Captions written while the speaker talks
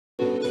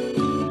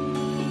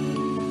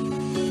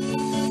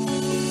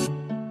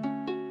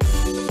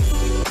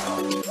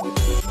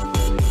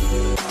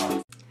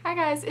Hi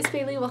guys, it's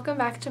Bailey. Welcome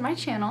back to my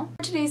channel.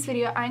 For today's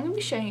video, I'm going to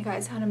be showing you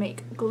guys how to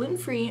make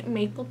gluten-free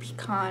maple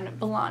pecan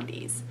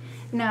blondies.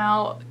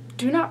 Now,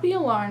 do not be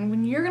alarmed.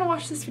 When you're going to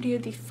watch this video,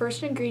 the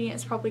first ingredient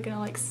is probably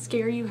going to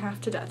scare you half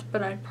to death,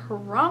 but I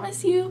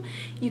promise you,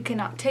 you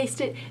cannot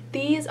taste it.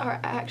 These are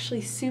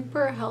actually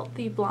super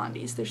healthy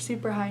blondies. They're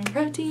super high in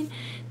protein,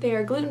 they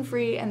are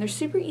gluten-free, and they're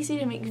super easy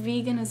to make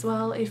vegan as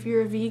well if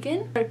you're a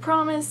vegan. But I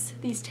promise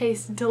these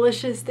taste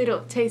delicious. They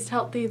don't taste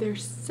healthy. They're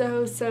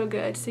so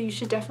good, so you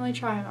should definitely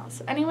try them out.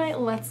 So anyway,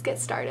 let's get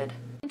started.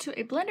 Into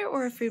a blender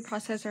or a food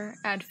processor,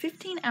 add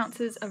 15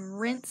 ounces of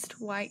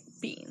rinsed white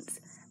beans.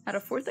 Add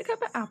 1/4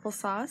 cup of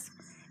applesauce,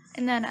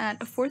 and then add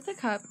 1/4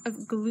 cup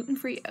of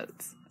gluten-free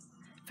oats.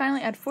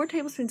 Finally, add 4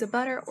 tablespoons of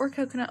butter or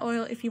coconut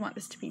oil if you want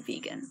this to be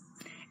vegan.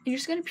 And you're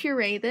just going to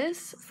puree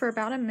this for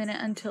about a minute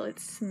until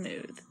it's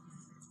smooth.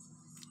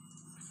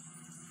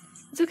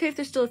 It's okay if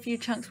there's still a few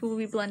chunks, we'll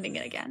be blending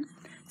it again.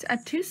 So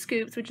add 2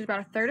 scoops, which is about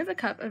 1/3 of a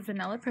cup of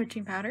vanilla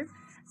protein powder,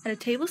 add a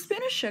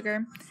tablespoon of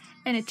sugar,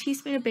 and a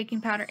teaspoon of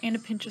baking powder and a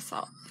pinch of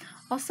salt.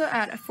 Also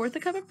add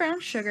 1/4 cup of brown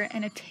sugar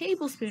and a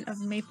tablespoon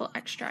of maple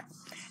extract.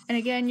 And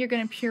again, you're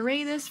going to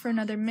puree this for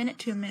another minute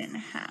to a minute and a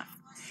half.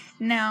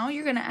 Now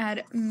you're going to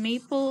add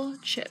maple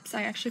chips.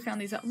 I actually found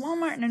these at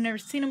Walmart and I've never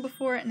seen them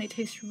before and they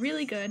taste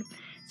really good.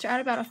 So add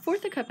about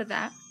 1/4 cup of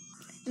that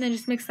and then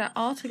just mix that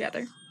all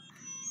together.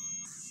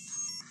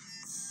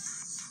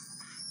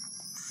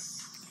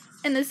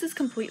 And this is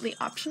completely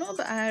optional,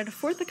 but I added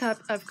 1/4 cup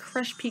of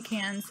crushed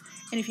pecans.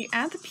 And if you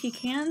add the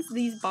pecans,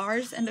 these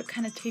bars end up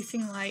kind of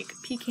tasting like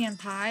pecan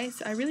pie,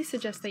 so I really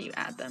suggest that you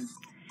add them.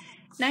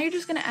 Now you're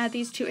just going to add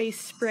these to a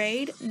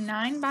sprayed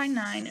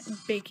 9x9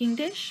 baking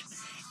dish,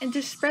 and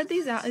just spread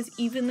these out as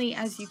evenly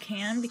as you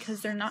can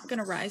because they're not going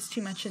to rise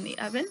too much in the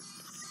oven.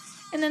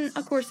 And then,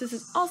 of course, this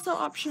is also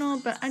optional,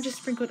 but I just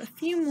sprinkled a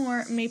few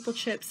more maple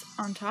chips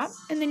on top.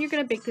 And then you're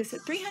going to bake this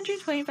at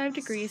 325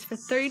 degrees for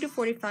 30 to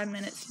 45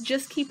 minutes.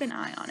 Just keep an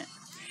eye on it.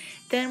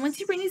 Then once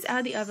you bring these out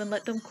of the oven,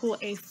 let them cool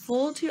a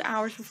full 2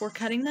 hours before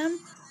cutting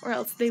them, or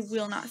else they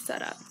will not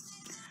set up.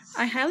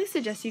 I highly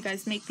suggest you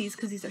guys make these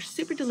because these are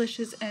super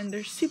delicious and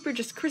they're super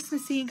just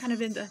Christmassy and kind of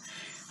in the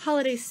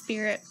holiday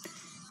spirit.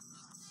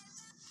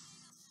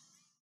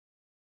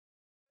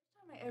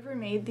 I ever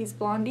made these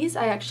blondies,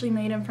 I actually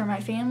made them for my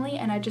family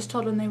and I just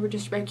told them they were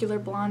just regular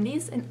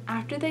blondies, and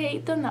after they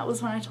ate them, that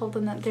was when I told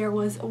them that there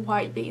was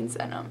white beans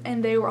in them,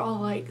 and they were all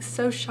like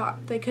so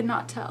shocked they could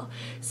not tell.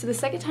 So the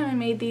second time I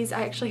made these,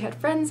 I actually had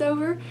friends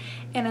over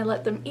and I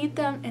let them eat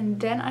them, and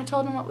then I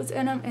told them what was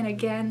in them, and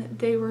again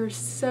they were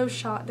so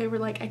shocked. They were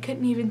like, I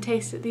couldn't even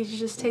taste it. These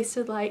just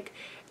tasted like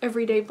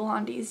everyday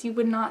blondies. You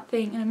would not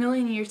think in a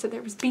million years that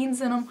there was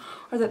beans in them,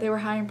 or that they were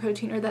high in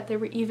protein, or that they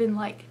were even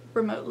like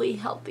remotely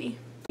healthy.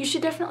 You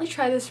should definitely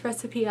try this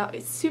recipe out.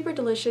 It's super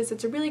delicious.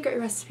 It's a really great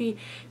recipe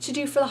to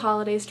do for the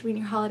holidays, to be in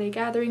your holiday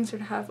gatherings or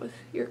to have with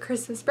your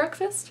Christmas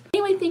breakfast.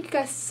 Anyway, thank you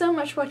guys so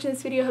much for watching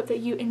this video. I hope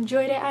that you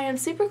enjoyed it. I am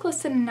super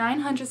close to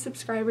 900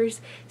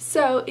 subscribers,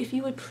 so if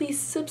you would please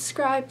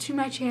subscribe to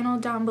my channel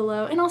down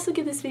below and also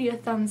give this video a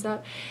thumbs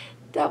up.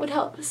 That would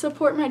help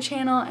support my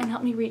channel and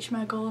help me reach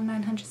my goal of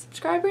 900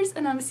 subscribers,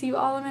 and I will see you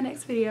all in my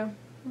next video.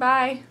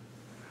 Bye!